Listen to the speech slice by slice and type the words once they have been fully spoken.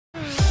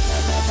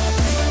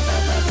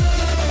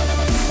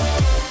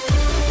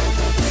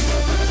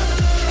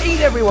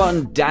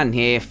Everyone, Dan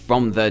here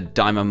from the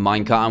Diamond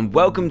Minecart, and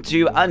welcome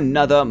to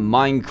another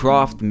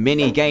Minecraft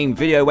mini-game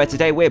video where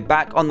today we're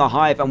back on the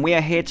Hive and we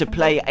are here to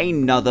play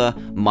another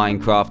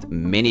Minecraft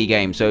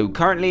mini-game. So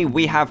currently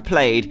we have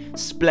played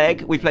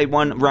Spleg, we played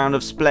one round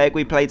of Spleg,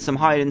 we played some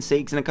hide and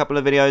seeks in a couple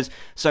of videos,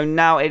 so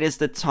now it is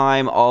the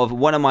time of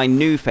one of my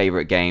new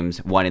favorite games,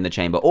 One in the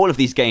Chamber. All of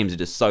these games are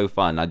just so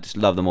fun, I just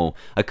love them all.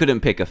 I couldn't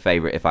pick a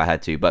favorite if I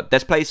had to, but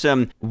let's play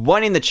some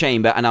One in the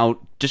Chamber and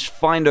I'll just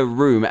find a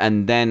room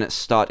and then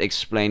start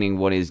explaining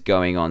what is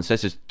going on. So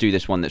let's just do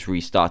this one that's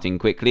restarting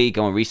quickly.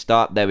 Go on,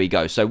 restart. There we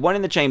go. So One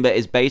in the Chamber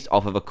is based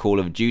off of a Call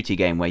of Duty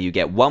game where you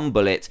get one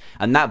bullet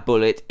and that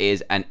bullet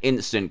is an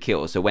instant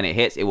kill. So when it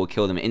hits, it will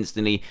kill them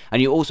instantly.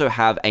 And you also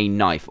have a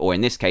knife, or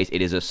in this case,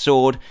 it is a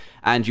sword,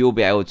 and you'll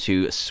be able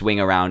to swing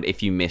around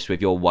if you miss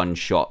with your one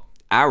shot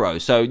arrow.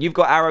 So you've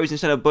got arrows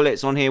instead of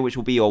bullets on here, which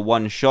will be your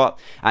one shot,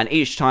 and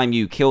each time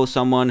you kill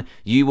someone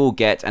you will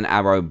get an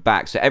arrow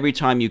back. So every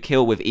time you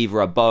kill with either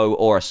a bow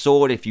or a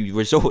sword, if you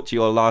resort to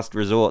your last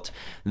resort,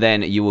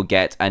 then you will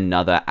get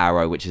another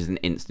arrow, which is an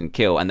instant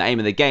kill. And the aim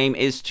of the game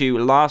is to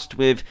last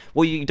with,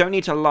 well, you don't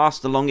need to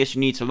last the longest,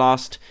 you need to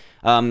last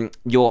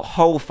your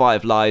whole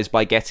 5 lives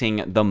by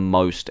getting the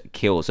most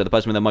kills. So the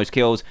person with the most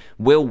kills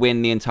will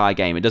win the entire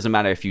game. It doesn't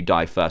matter if you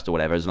die first or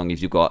whatever, as long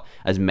as you've got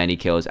as many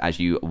kills as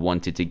you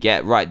wanted to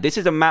get. Right, this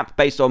is a map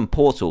based on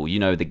Portal, you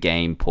know, the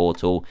game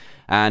Portal,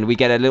 and we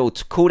get a little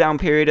cooldown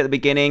period at the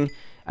beginning,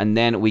 and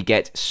then we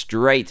get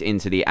straight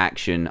into the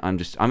action.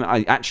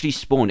 I actually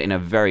spawned in a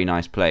very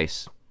nice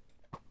place.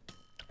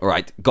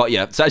 Alright, got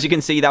ya. So as you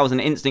can see, that was an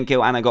instant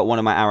kill, and I got one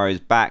of my arrows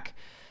back.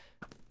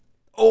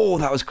 Oh,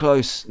 that was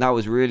close. That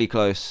was really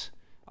close.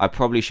 I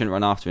probably shouldn't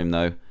run after him,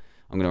 though.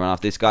 I'm going to run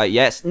after this guy.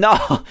 Yes. No.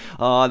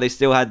 Oh, they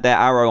still had their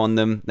arrow on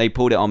them. They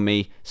pulled it on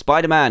me.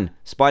 Spider-Man.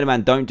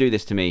 Spider-Man, don't do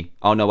this to me.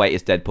 Oh, no, wait.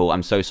 It's Deadpool.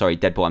 I'm so sorry.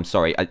 Deadpool, I'm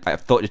sorry. I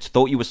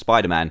thought you were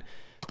Spider-Man.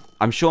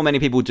 I'm sure many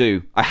people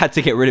do. I had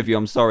to get rid of you.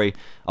 I'm sorry.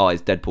 Oh,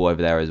 it's Deadpool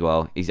over there as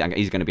well. He's going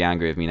to be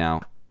angry with me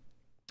now.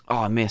 Oh,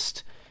 I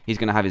missed. He's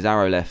going to have his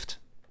arrow left.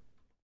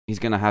 He's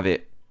going to have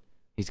it.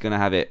 He's going to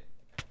have it.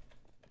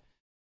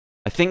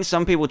 I think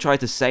some people try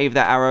to save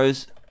their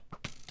arrows.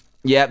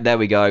 Yep, there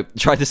we go.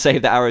 Try to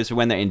save their arrows for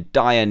when they're in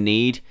dire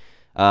need.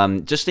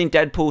 Just in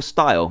Deadpool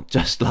style.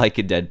 Just like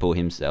a Deadpool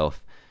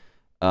himself.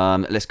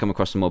 Let's come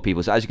across some more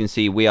people. So as you can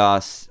see, we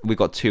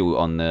got 2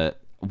 on the...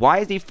 Why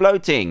is he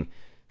floating?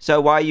 So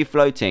why are you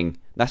floating?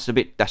 That's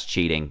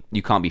cheating.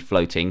 You can't be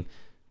floating.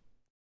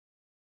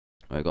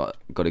 We've got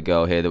a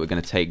girl here that we're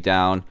going to take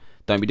down.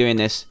 Don't be doing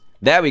this.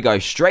 There we go.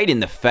 Straight in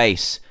the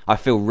face. I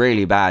feel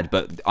really bad,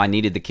 but I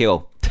needed the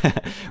kill.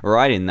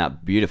 Right in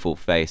that beautiful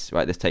face.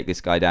 Right, let's take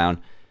this guy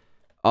down.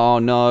 Oh,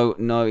 no.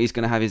 No, he's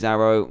going to have his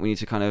arrow. We need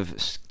to kind of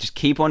just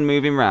keep on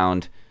moving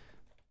around.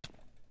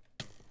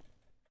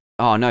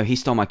 Oh, no, he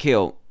stole my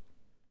kill.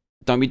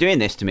 Don't be doing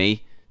this to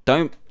me.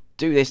 Don't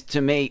do this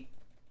to me.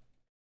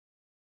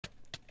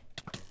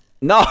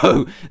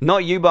 No,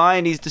 not you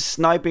behind. He's just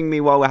sniping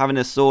me while we're having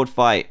a sword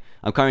fight.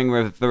 I'm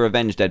coming for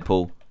revenge,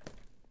 Deadpool.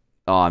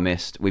 Oh, I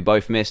missed. We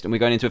both missed, and we're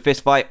going into a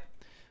fist fight.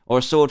 Or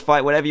a sword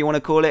fight, whatever you want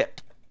to call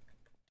it.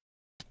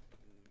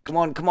 Come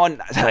on, come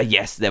on.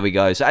 Yes, there we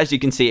go. So as you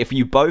can see, if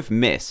you both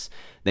miss,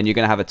 then you're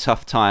going to have a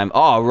tough time.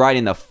 Oh, right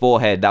in the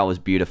forehead. That was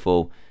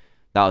beautiful.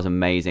 That was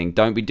amazing.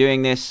 Don't be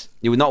doing this.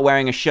 You're not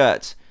wearing a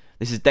shirt.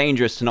 This is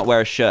dangerous to not wear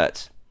a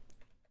shirt.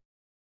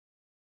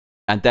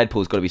 And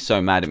Deadpool's got to be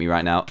so mad at me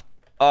right now.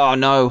 Oh,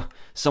 no.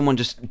 Someone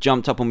just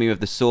jumped up on me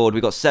with the sword.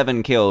 We got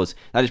 7 kills.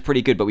 That is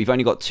pretty good, but we've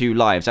only got 2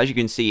 lives. As you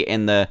can see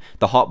in the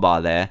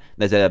hotbar there,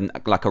 there's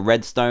like a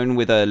redstone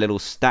with a little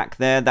stack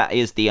there. That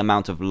is the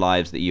amount of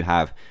lives that you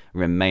have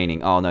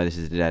remaining. Oh no, this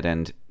is a dead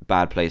end.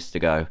 Bad place to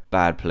go.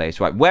 Bad place.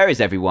 Right, where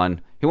is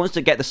everyone? Who wants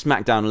to get the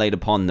smackdown laid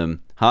upon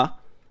them? Huh?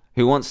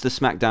 Who wants the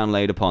smackdown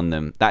laid upon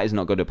them? That is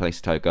not good a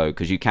place to go,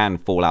 because you can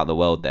fall out the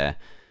world there.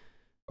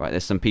 Right,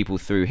 there's some people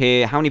through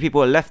here. How many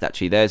people are left,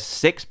 actually? There's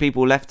 6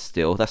 people left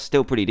still. That's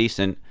still pretty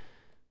decent.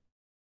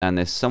 And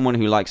there's someone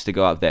who likes to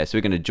go up there. So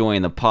we're going to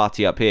join the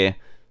party up here.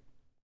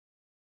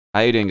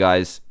 How you doing,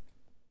 guys?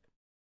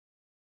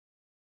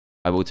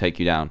 I will take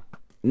you down.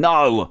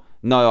 No!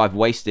 No, I've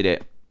wasted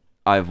it.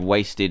 I've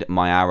wasted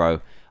my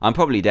arrow. I'm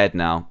probably dead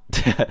now.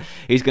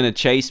 He's going to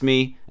chase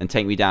me and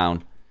take me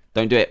down.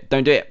 Don't do it.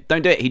 Don't do it.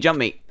 Don't do it. He jumped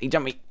me. He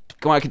jumped me.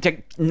 Come on, I can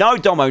take... No,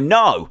 Domo,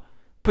 no!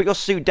 Put your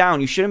suit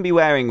down. You shouldn't be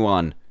wearing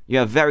one. You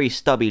have very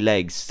stubby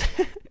legs.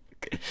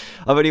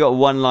 I've only got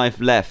 1 life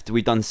left.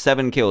 We've done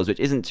 7 kills, which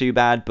isn't too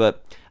bad,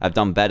 but I've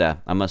done better,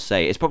 I must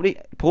say. It's probably...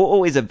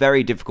 Portal is a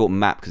very difficult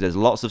map because there's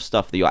lots of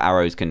stuff that your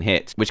arrows can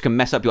hit, which can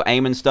mess up your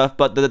aim and stuff,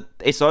 but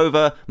it's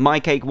over.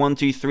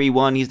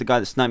 MyCake1231, he's the guy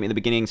that sniped me at the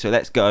beginning, so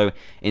let's go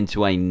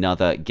into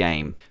another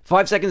game.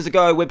 5 seconds to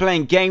go. We're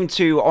playing game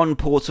 2 on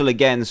Portal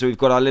again, so we've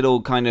got our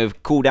little kind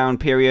of cooldown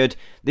period.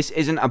 This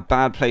isn't a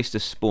bad place to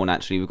spawn,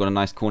 actually. We've got a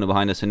nice corner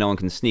behind us so no one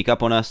can sneak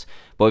up on us,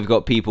 but we've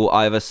got people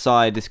either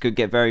side. This could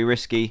get very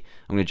risky.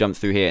 I'm going to jump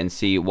through here and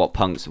see what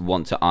punks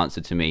want to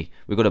answer to me.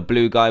 We've got a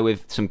blue guy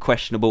with some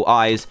questionable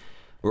eyes,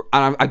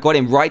 and I got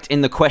him right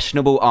in the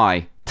questionable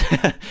eye.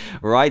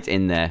 Right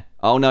in there.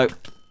 Oh, no.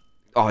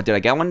 Oh, did I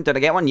get one? Did I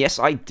get one? Yes,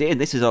 I did.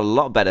 This is a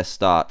lot better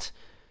start.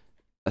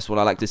 That's what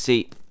I like to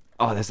see.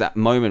 Oh, there's that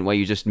moment where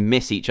you just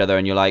miss each other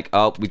and you're like,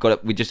 oh,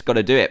 we just got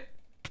to do it.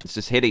 Let's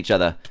just hit each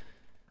other.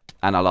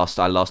 And I lost.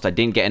 I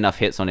didn't get enough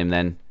hits on him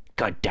then.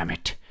 God damn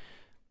it.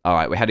 All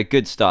right, we had a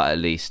good start at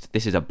least.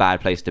 This is a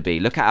bad place to be.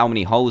 Look at how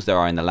many holes there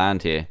are in the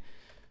land here.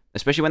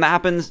 Especially when that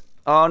happens.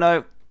 Oh,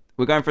 no.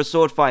 We're going for a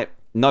sword fight.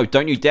 No,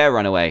 don't you dare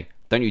run away.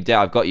 Don't you dare.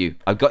 I've got you.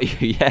 I've got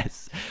you.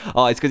 Yes.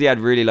 Oh, it's because he had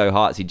really low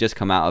hearts. He'd just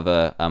come out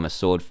of a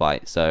sword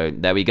fight. So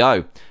there we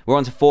go. We're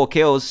on to 4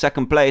 kills.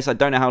 Second place. I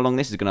don't know how long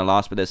this is going to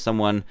last, but there's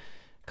someone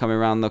coming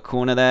around the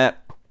corner there.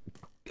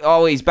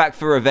 Oh, he's back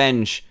for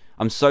revenge.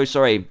 I'm so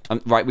sorry.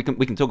 Right, we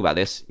can talk about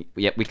this.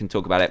 Yep, we can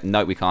talk about it.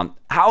 No, we can't.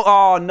 How?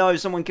 Oh, no.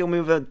 Someone killed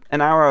me with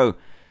an arrow.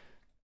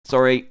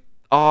 Sorry.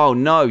 Oh,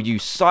 no. You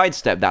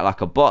sidestepped that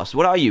like a boss.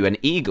 What are you, an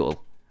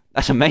eagle?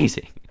 That's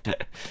amazing.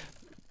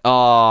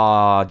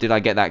 Oh, did I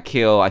get that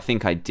kill? I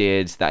think I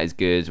did. That is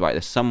good. Right,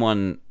 there's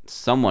someone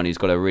who's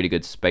got a really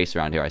good space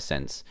around here, I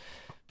sense.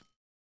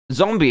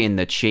 Zombie in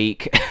the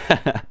cheek.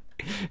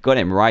 Got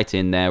him right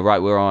in there.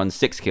 Right, we're on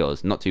 6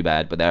 kills. Not too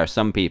bad, but there are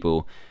some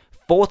people.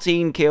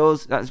 14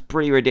 kills. That's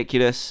pretty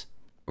ridiculous.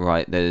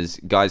 Right, there's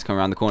guys coming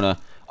around the corner.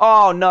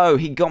 Oh, no,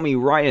 he got me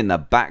right in the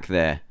back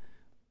there.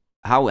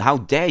 How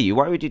dare you?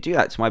 Why would you do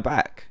that to my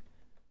back?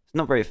 It's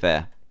not very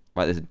fair.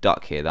 Right, there's a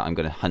duck here that I'm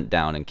going to hunt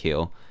down and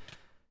kill.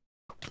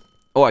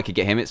 Oh, I could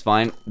get him. It's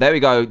fine. There we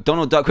go.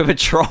 Donald Duck with a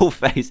troll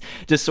face.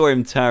 Just saw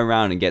him turn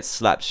around and get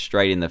slapped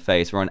straight in the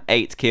face. We're on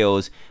 8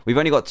 kills. We've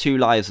only got 2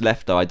 lives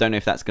left, though. I don't know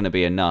if that's going to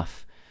be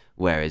enough.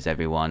 Where is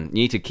everyone?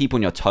 You need to keep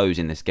on your toes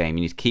in this game.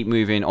 You need to keep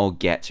moving or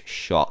get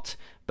shot,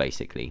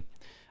 basically.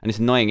 And it's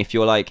annoying if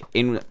you're like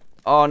in...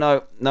 Oh,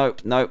 no, no,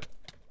 no.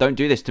 Don't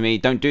do this to me.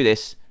 Don't do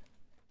this.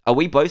 Are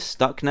we both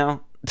stuck now?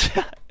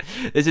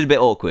 This is a bit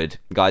awkward,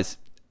 guys.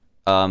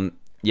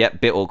 Yep,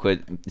 bit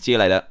awkward. See you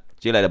later.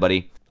 See you later,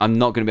 buddy. I'm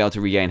not going to be able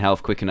to regain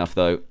health quick enough,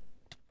 though.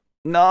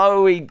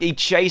 No, he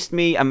chased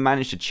me and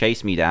managed to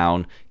chase me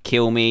down,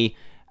 kill me,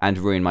 and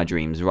ruin my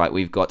dreams. Right,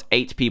 we've got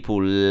 8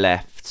 people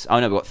left. Oh,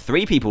 no, we've got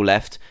 3 people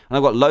left, and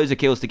I've got loads of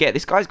kills to get.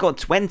 This guy's got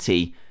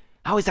 20.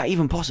 How is that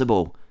even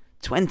possible?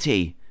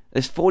 20.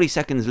 There's 40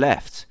 seconds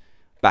left.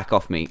 Back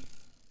off me.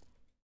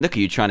 Look at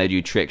you trying to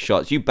do trick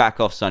shots. You back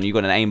off, son. You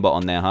got an aimbot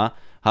on there, huh?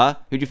 Huh?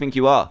 Who do you think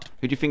you are?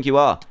 Who do you think you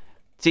are?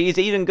 See, he's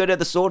even good at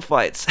the sword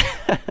fights.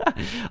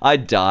 I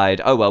died.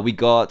 Oh, well, we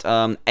got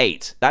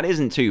 8. That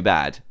isn't too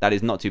bad. That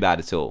is not too bad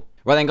at all.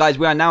 Right then, guys,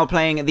 we are now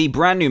playing the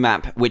brand new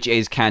map, which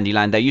is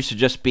Candyland. There used to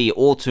just be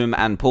Autumn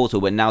and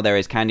Portal, but now there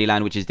is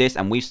Candyland, which is this,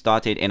 and we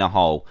started in a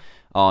hole.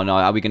 Oh, no,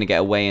 are we going to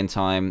get away in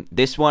time?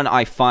 This one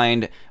I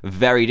find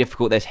very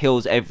difficult. There's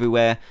hills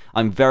everywhere.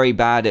 I'm very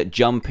bad at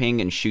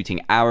jumping and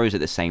shooting arrows at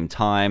the same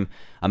time.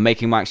 I'm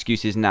making my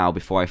excuses now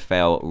before I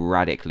fail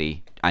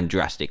radically and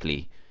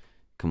drastically.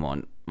 Come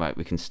on. Right,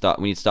 we need to start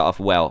off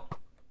well.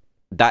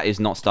 That is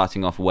not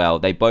starting off well.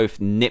 They both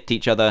nipped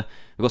each other.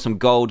 We've got some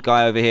gold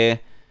guy over here.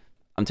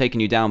 I'm taking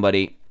you down,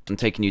 buddy. I'm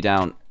taking you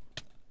down.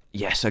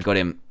 Yes, I got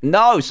him.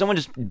 No, someone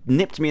just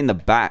nipped me in the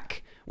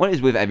back. What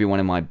is with everyone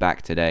in my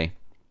back today?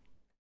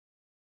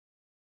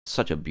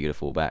 Such a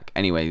beautiful back.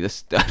 Anyway,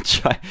 this I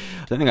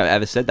don't think I've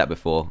ever said that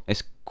before.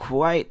 It's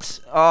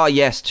quite... Oh,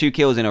 yes, 2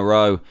 kills in a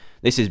row.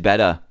 This is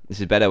better. This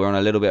is better. We're on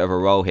a little bit of a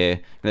roll here.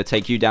 I'm going to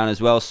take you down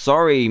as well.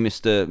 Sorry,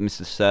 Mr.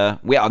 Sir.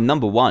 We are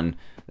number 1.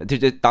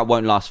 That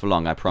won't last for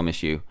long, I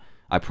promise you.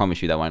 I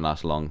promise you that won't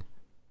last long.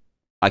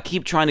 I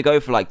keep trying to go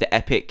for like the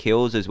epic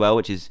kills as well,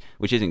 which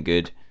isn't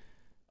good.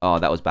 Oh,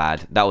 that was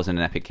bad. That wasn't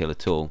an epic kill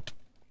at all.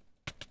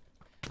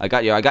 I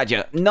got you. I got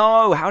you.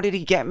 No, how did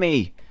he get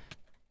me?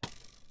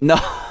 No,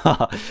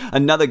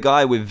 another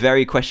guy with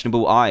very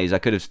questionable eyes. I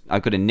could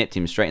have nipped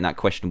him straight in that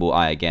questionable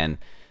eye again.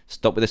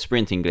 Stop with the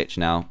sprinting glitch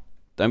now.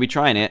 Don't be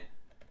trying it.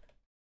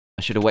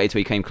 I should have waited till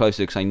he came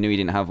closer because I knew he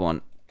didn't have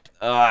one.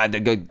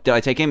 Did I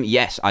take him?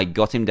 Yes, I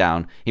got him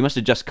down. He must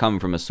have just come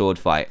from a sword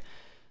fight.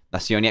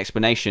 That's the only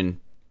explanation.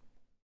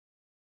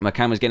 My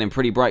camera's getting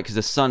pretty bright because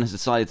the sun has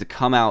decided to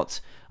come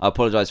out. I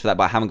apologize for that,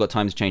 but I haven't got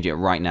time to change it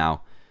right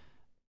now.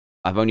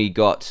 I've only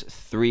got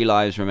 3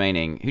 lives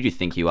remaining. Who do you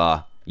think you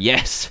are?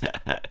 Yes.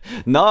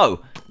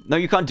 No,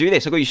 you can't do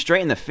this. I got you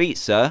straight in the feet,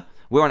 sir.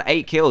 We're on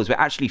 8 kills. We're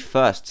actually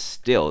first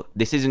still.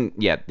 This isn't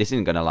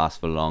going to last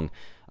for long.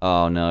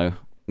 Oh, no.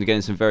 We're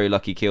getting some very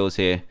lucky kills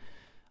here.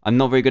 I'm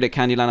not very good at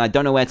Candyland. I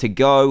don't know where to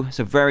go. It's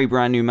a very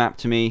brand new map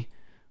to me.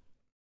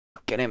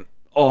 Get him.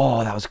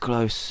 Oh, that was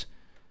close.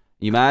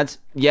 You mad?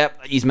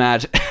 Yep, he's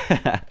mad.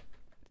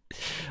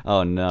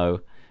 Oh,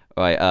 no.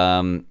 All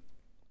right,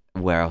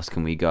 where else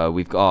can we go?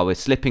 We're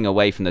slipping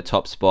away from the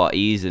top spot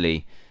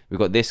easily. We've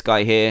got this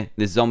guy here,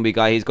 this zombie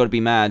guy. He's got to be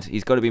mad.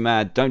 He's got to be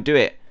mad. Don't do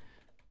it.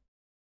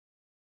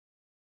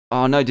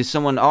 Oh, no, did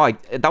someone... Oh,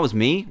 that was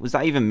me? Was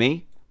that even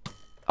me?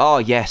 Oh,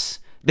 yes.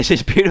 This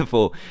is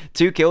beautiful.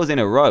 2 kills in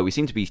a row. We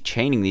seem to be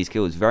chaining these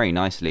kills very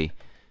nicely.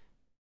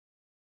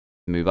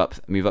 Move up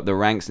the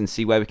ranks and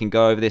see where we can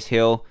go over this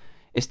hill.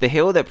 It's the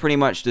hill that pretty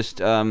much just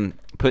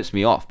puts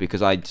me off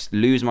because I just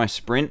lose my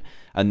sprint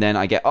and then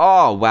I get...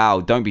 Oh,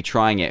 wow. Don't be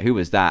trying it. Who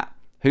was that?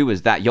 Who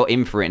was that? You're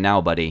in for it now,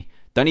 buddy.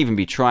 Don't even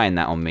be trying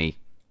that on me.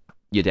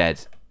 You're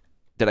dead.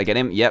 Did I get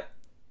him? Yep.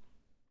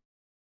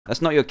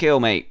 That's not your kill,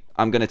 mate.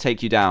 I'm going to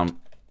take you down.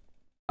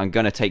 I'm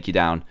going to take you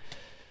down.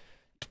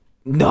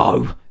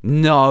 No.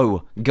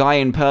 No. Guy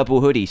in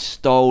purple hoodie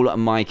stole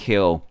my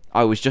kill.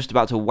 I was just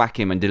about to whack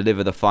him and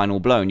deliver the final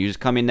blow. And you just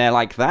come in there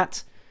like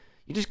that?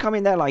 You just come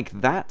in there like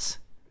that?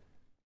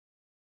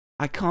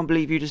 I can't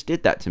believe you just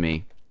did that to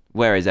me.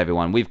 Where is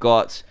everyone? We've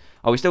got...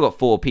 Oh, we still got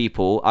 4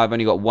 people. I've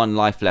only got 1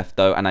 life left,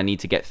 though, and I need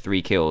to get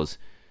 3 kills.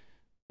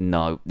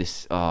 No.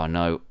 This... Oh,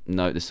 no.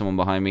 No, there's someone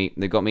behind me.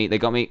 They got me. They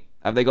got me.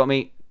 Have they got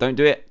me? Don't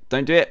do it.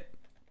 Don't do it.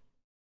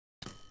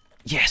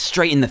 Yeah,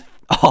 straight in the...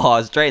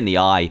 Oh, straight in the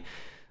eye.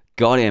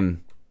 Got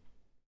him.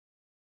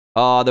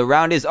 Oh, the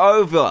round is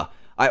over.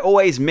 I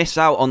always miss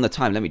out on the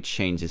time. Let me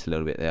change this a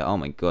little bit there. Oh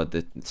my god,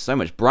 there's so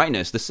much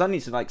brightness. The sun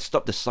needs to like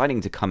stop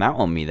deciding to come out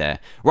on me there.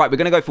 Right, we're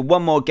going to go for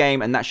 1 more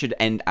game and that should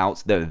end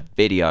out the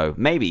video.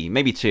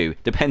 Maybe 2.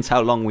 Depends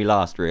how long we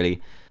last,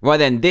 really. Right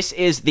then, this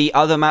is the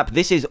other map.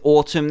 This is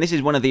Autumn. This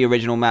is one of the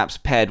original maps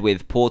paired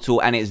with Portal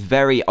and it's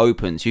very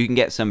open. So you can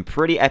get some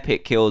pretty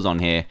epic kills on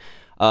here.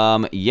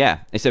 Yeah,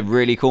 it's a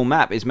really cool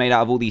map. It's made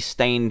out of all these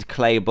stained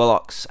clay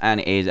blocks and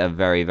it is a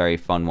very, very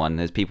fun one.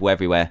 There's people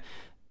everywhere.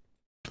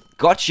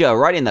 Gotcha,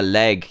 right in the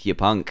leg, you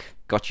punk.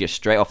 Gotcha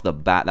straight off the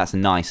bat. That's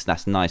nice,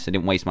 that's nice. I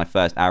didn't waste my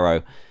first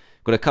arrow.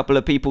 Got a couple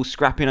of people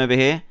scrapping over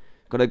here.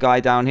 Got a guy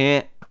down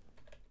here.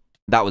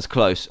 That was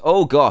close.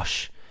 Oh,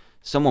 gosh.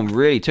 Someone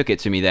really took it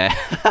to me there.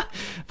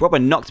 Proper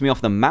knocked me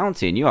off the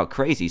mountain. You are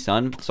crazy,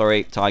 son.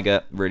 Sorry,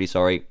 tiger. Really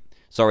sorry.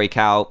 Sorry,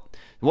 cow.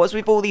 What's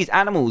with all these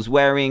animals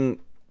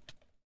wearing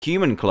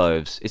human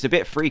clothes? It's a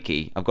bit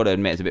freaky. I've got to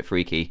admit, it's a bit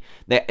freaky.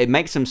 It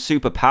makes them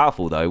super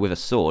powerful, though, with a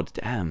sword.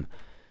 Damn.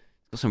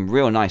 Got some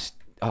real nice...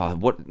 Oh,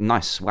 what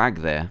nice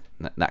swag there.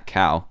 That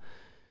cow.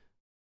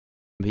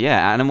 But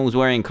yeah, animals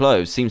wearing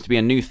clothes. Seems to be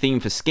a new theme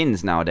for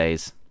skins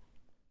nowadays.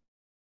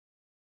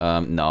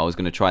 No, I was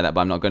going to try that,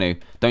 but I'm not going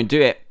to. Don't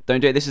do it. Don't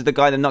do it. This is the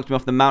guy that knocked me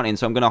off the mountain,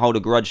 so I'm going to hold a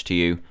grudge to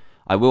you.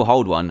 I will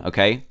hold one,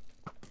 okay?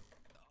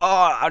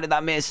 Oh, how did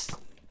that miss?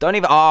 Don't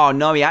even... Oh,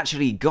 no, he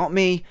actually got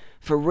me.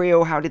 For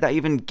real, how did that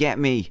even get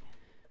me?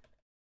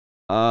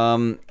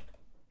 I'm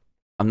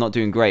not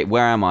doing great.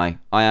 Where am I?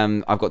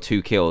 I've got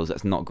 2 kills.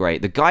 That's not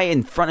great. The guy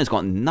in front has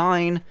got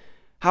 9.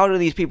 How do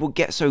these people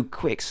get so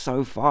quick,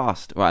 so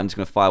fast? Right, I'm just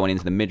going to fire one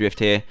into the midriff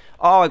here.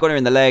 Oh, I got her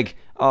in the leg.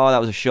 Oh, that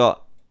was a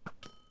shot.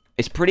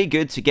 It's pretty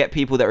good to get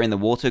people that are in the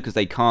water because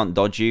they can't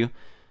dodge you.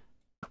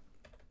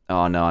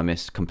 Oh, no, I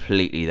missed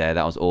completely there.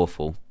 That was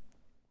awful.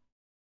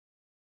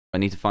 I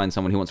need to find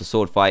someone who wants a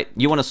sword fight.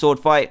 You want a sword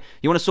fight?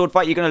 You want a sword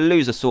fight? You're going to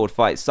lose a sword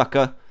fight,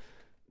 sucker.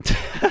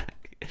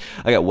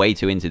 I got way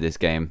too into this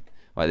game.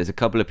 Right, there's a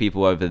couple of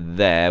people over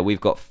there.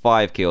 We've got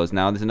 5 kills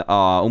now. There's an...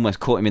 Oh,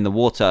 almost caught him in the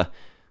water.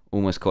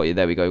 Almost caught you.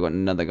 There we go. We've got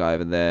another guy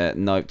over there.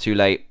 Nope, too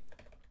late.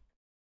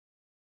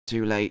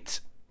 Too late.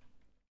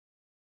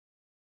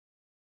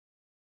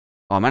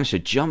 Oh, I managed to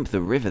jump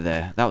the river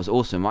there. That was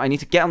awesome. I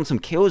need to get on some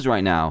kills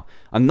right now.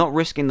 I'm not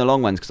risking the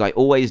long ones because I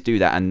always do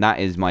that, and that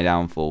is my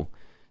downfall.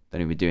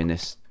 Don't even be doing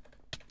this.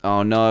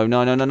 Oh, no,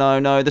 no, no, no, no,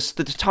 no.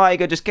 The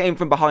tiger just came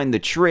from behind the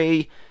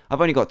tree. I've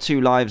only got 2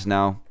 lives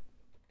now.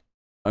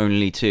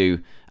 Only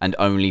 2 and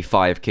only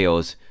 5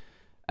 kills,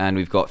 and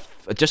we've got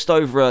just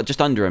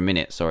under a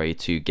minute, sorry,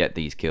 to get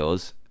these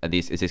kills.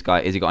 Is this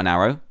guy? Has he got an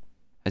arrow?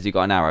 Has he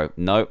got an arrow?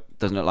 No,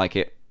 doesn't look like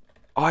it.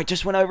 Oh, I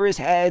just went over his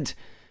head.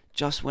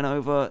 Just went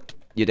over.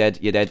 You're dead.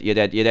 You're dead. You're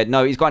dead. You're dead.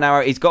 No, he's got an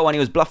arrow. He's got one. He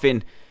was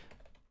bluffing.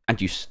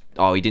 And you...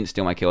 Oh, he didn't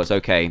steal my kill. It's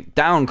okay.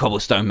 Down,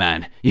 Cobblestone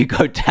Man. You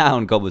go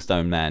down,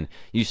 Cobblestone Man.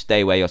 You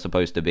stay where you're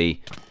supposed to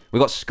be. We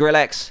got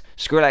Skrillex.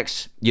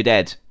 Skrillex, you're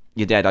dead.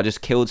 You're dead. I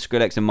just killed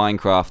Skrillex in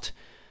Minecraft.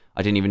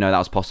 I didn't even know that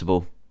was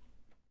possible.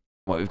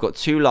 Well, we've got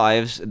 2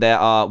 lives.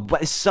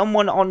 There's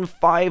someone on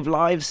 5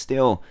 lives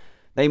still.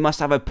 They must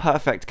have a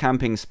perfect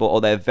camping spot,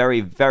 or they're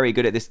very, very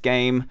good at this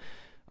game.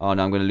 Oh,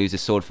 no, I'm going to lose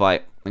this sword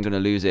fight. I'm going to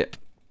lose it.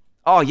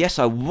 Oh, yes,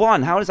 I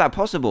won. How is that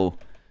possible?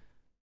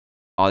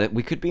 Oh,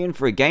 we could be in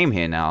for a game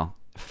here now.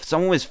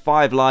 Someone with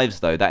 5 lives,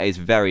 though. That is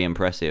very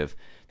impressive.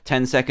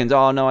 10 seconds.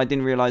 Oh, no, I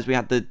didn't realize we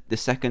had the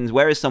seconds.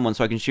 Where is someone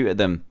so I can shoot at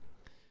them?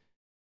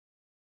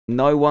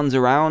 No one's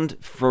around.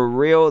 For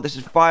real? This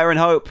is fire and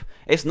hope.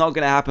 It's not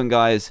going to happen,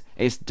 guys.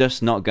 It's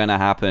just not going to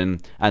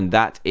happen. And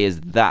that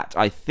is that.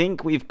 I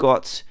think we've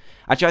got...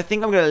 Actually, I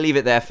think I'm going to leave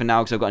it there for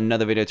now because I've got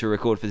another video to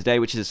record for today,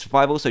 which is a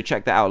survival, so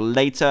check that out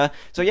later.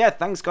 So yeah,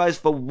 thanks guys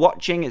for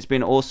watching. It's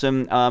been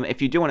awesome.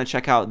 If you do want to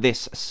check out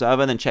this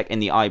server, then check in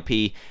the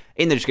IP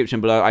in the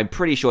description below. I'm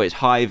pretty sure it's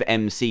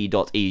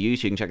hivemc.eu,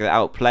 so you can check that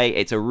out, play.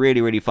 It's a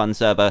really, really fun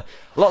server.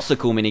 Lots of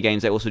cool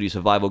mini-games. They also do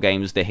survival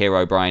games, The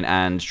Hero Brian,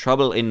 and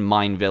Trouble in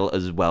Mineville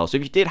as well. So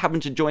if you did happen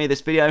to enjoy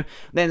this video,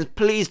 then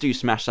please do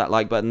smash that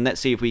like button.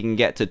 Let's see if we can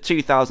get to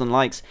 2,000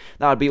 likes.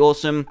 That would be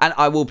awesome. And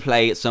I will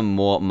play some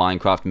more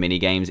Minecraft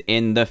mini-games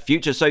in the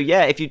future. So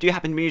yeah, if you do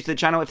happen to be new to the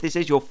channel, if this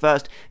is your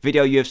first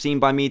video you have seen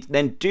by me,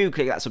 then do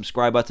click that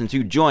subscribe button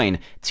to join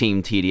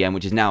Team TDM,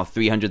 which is now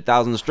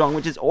 300,000 strong,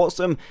 which is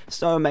awesome.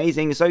 So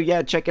amazing. So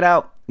yeah, check it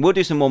out. We'll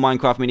do some more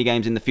Minecraft mini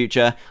games in the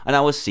future, and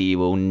I will see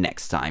you all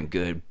next time.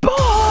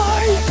 Goodbye.